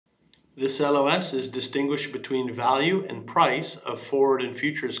This LOS is distinguished between value and price of forward and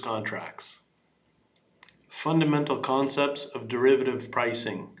futures contracts. Fundamental concepts of derivative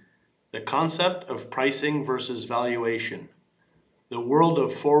pricing. The concept of pricing versus valuation. The world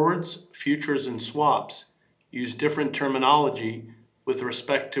of forwards, futures, and swaps use different terminology with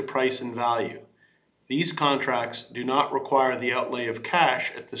respect to price and value. These contracts do not require the outlay of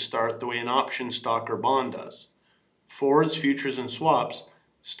cash at the start the way an option, stock, or bond does. Forwards, futures, and swaps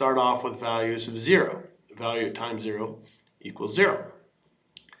start off with values of 0. Value at time 0 equals 0.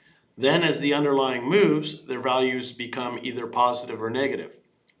 Then as the underlying moves, their values become either positive or negative.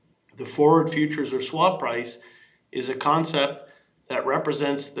 The forward, futures, or swap price is a concept that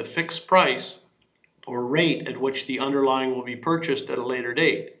represents the fixed price or rate at which the underlying will be purchased at a later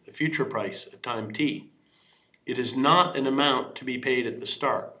date, the future price at time t. It is not an amount to be paid at the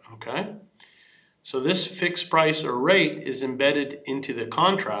start, okay? So this fixed price or rate is embedded into the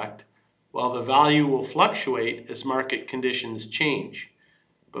contract, while the value will fluctuate as market conditions change.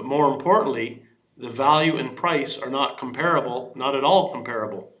 But more importantly, the value and price are not comparable, not at all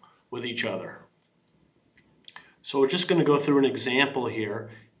comparable with each other. So we're just going to go through an example here,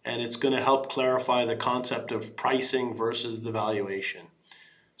 and it's going to help clarify the concept of pricing versus the valuation.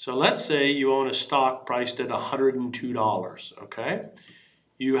 So let's say you own a stock priced at $102, okay?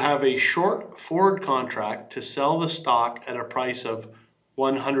 You have a short forward contract to sell the stock at a price of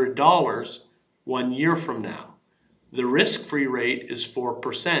 $100 1 year from now. The risk-free rate is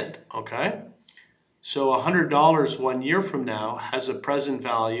 4%, okay? So $100 1 year from now has a present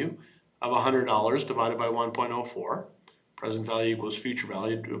value of $100 divided by 1.04. Present value equals future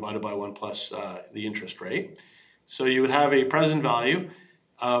value divided by 1 plus the interest rate. So you would have a present value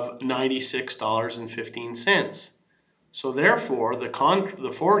of $96.15. So therefore,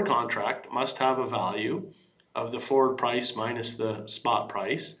 the forward contract must have a value of the forward price minus the spot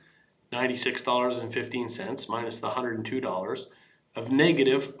price, $96.15 minus the $102, of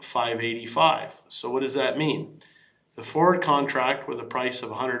negative $5.85. So what does that mean? The forward contract with a price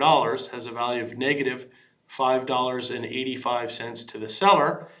of $100 has a value of negative $5.85 to the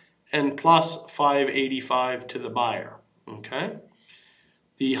seller and plus $5.85 to the buyer, okay?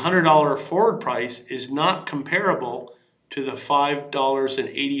 The $100 forward price is not comparable to the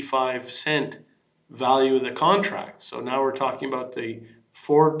 $5.85 value of the contract. So now we're talking about the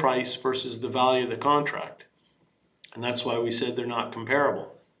forward price versus the value of the contract. And that's why we said they're not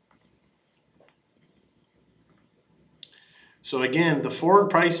comparable. So again, the forward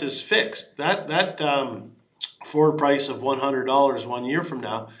price is fixed. That forward price of $100 1 year from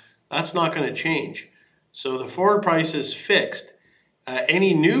now, that's not going to change. So the forward price is fixed.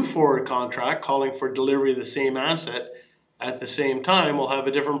 Any new forward contract calling for delivery of the same asset at the same time will have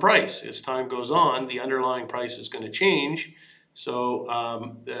a different price. As time goes on, the underlying price is going to change. So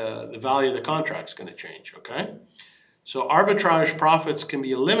the value of the contract is going to change, okay? So arbitrage profits can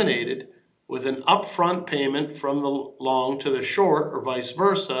be eliminated with an upfront payment from the long to the short or vice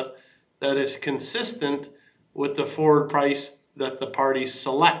versa that is consistent with the forward price that the parties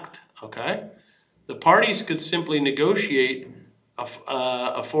select, okay? The parties could simply negotiate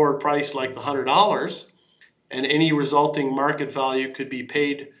a forward price like the $100, and any resulting market value could be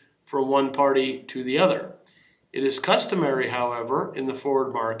paid from one party to the other. It is customary, however, in the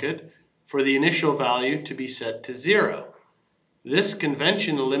forward market for the initial value to be set to 0. This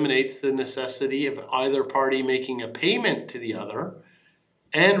convention eliminates the necessity of either party making a payment to the other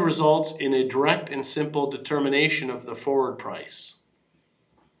and results in a direct and simple determination of the forward price.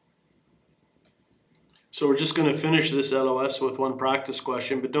 So we're just going to finish this LOS with one practice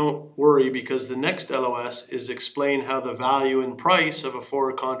question, but don't worry because the next LOS is explain how the value and price of a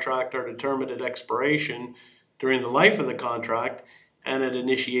forward contract are determined at expiration, during the life of the contract, and at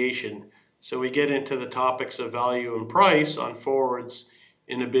initiation. So we get into the topics of value and price on forwards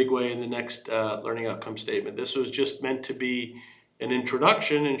in a big way in the next learning outcome statement. This was just meant to be an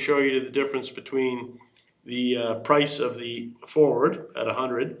introduction and show you the difference between the price of the forward at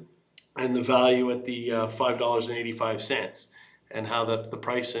 100 and the value at the $5.85, and how the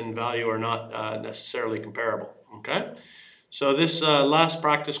price and value are not necessarily comparable, okay? So this last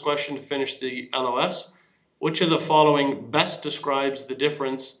practice question to finish the LOS, which of the following best describes the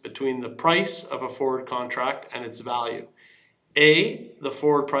difference between the price of a forward contract and its value? A, the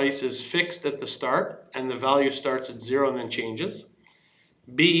forward price is fixed at the start and the value starts at 0 and then changes.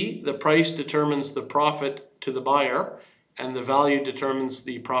 B, the price determines the profit to the buyer and the value determines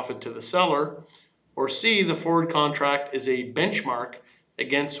the profit to the seller. Or C, the forward contract is a benchmark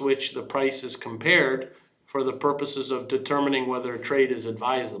against which the price is compared for the purposes of determining whether a trade is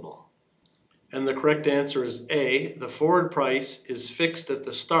advisable. And the correct answer is A, the forward price is fixed at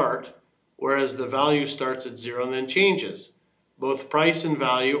the start whereas the value starts at 0 and then changes. Both price and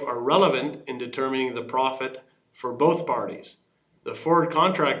value are relevant in determining the profit for both parties. The forward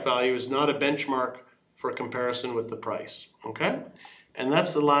contract value is not a benchmark for comparison with the price, okay? And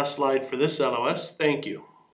that's the last slide for this LOS. Thank you.